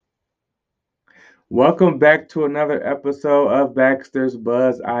Welcome back to another episode of Baxter's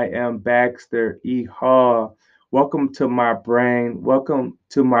Buzz. I am Baxter E. Hall. Welcome to my brain. Welcome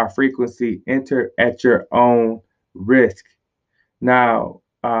to my frequency. Enter at your own risk. Now,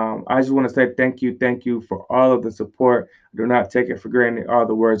 I just want to say thank you for all of the support. Do not take it for granted. All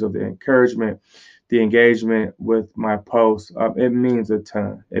the words of the encouragement, the engagement with my posts. It means a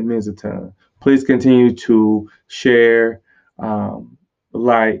ton. It means a ton. Please continue to share,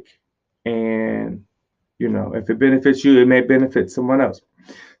 like, and if it benefits you, it may benefit someone else.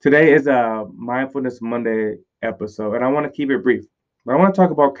 Today is a Mindfulness Monday episode, and I want to keep it brief. But I want to talk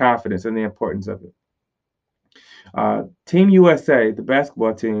about confidence and the importance of it. Team USA, the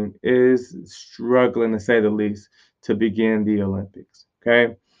basketball team, is struggling to say the least to begin the Olympics.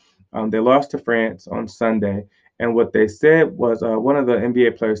 Okay, they lost to France on Sunday, and what they said was one of the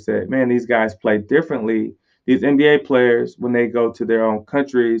NBA players said, "Man, these guys play differently. These NBA players, when they go to their own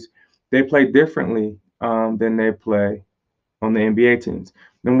countries, they play differently than they play on the NBA teams."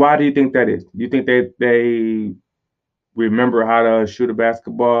 And why do you think that is? Do you think they remember how to shoot a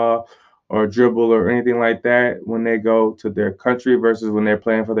basketball or dribble or anything like that when they go to their country versus when they're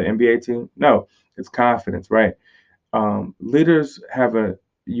playing for the NBA team? No, it's confidence, right? Leaders have a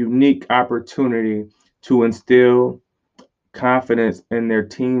unique opportunity to instill confidence in their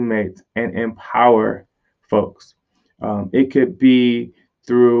teammates and empower folks. It could be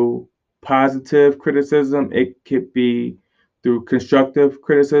through positive criticism, it could be through constructive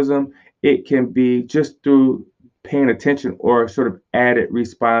criticism, it can be just through paying attention or sort of added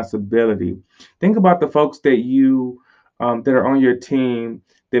responsibility. Think about the folks that are on your team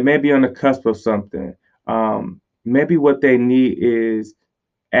that may be on the cusp of something. Maybe what they need is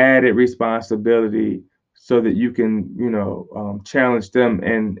added responsibility so that you can challenge them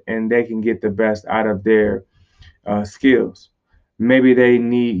and they can get the best out of their skills. Maybe they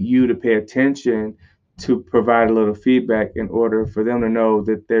need you to pay attention to provide a little feedback in order for them to know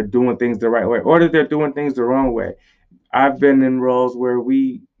that they're doing things the right way or that they're doing things the wrong way. I've been in roles where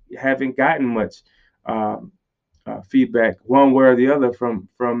we haven't gotten much um, feedback one way or the other from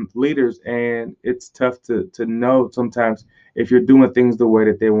leaders, and it's tough to know sometimes if you're doing things the way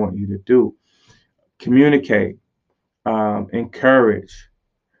that they want you to do. Communicate, encourage,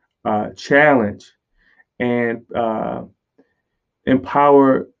 challenge, and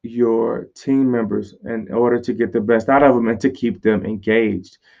empower your team members in order to get the best out of them and to keep them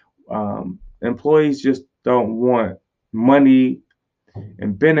engaged. Employees just don't want money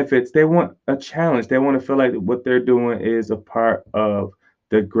and benefits. They want a challenge. They want to feel like what they're doing is a part of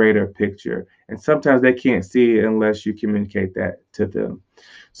the greater picture. And sometimes they can't see it unless you communicate that to them.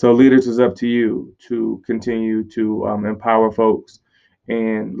 So, leaders, is up to you to continue to empower folks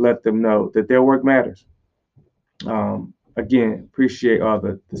and let them know that their work matters. Again, appreciate all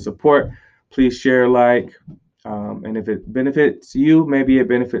the support. Please share, like, and if it benefits you, maybe it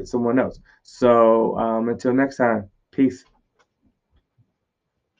benefits someone else. So, until next time, peace.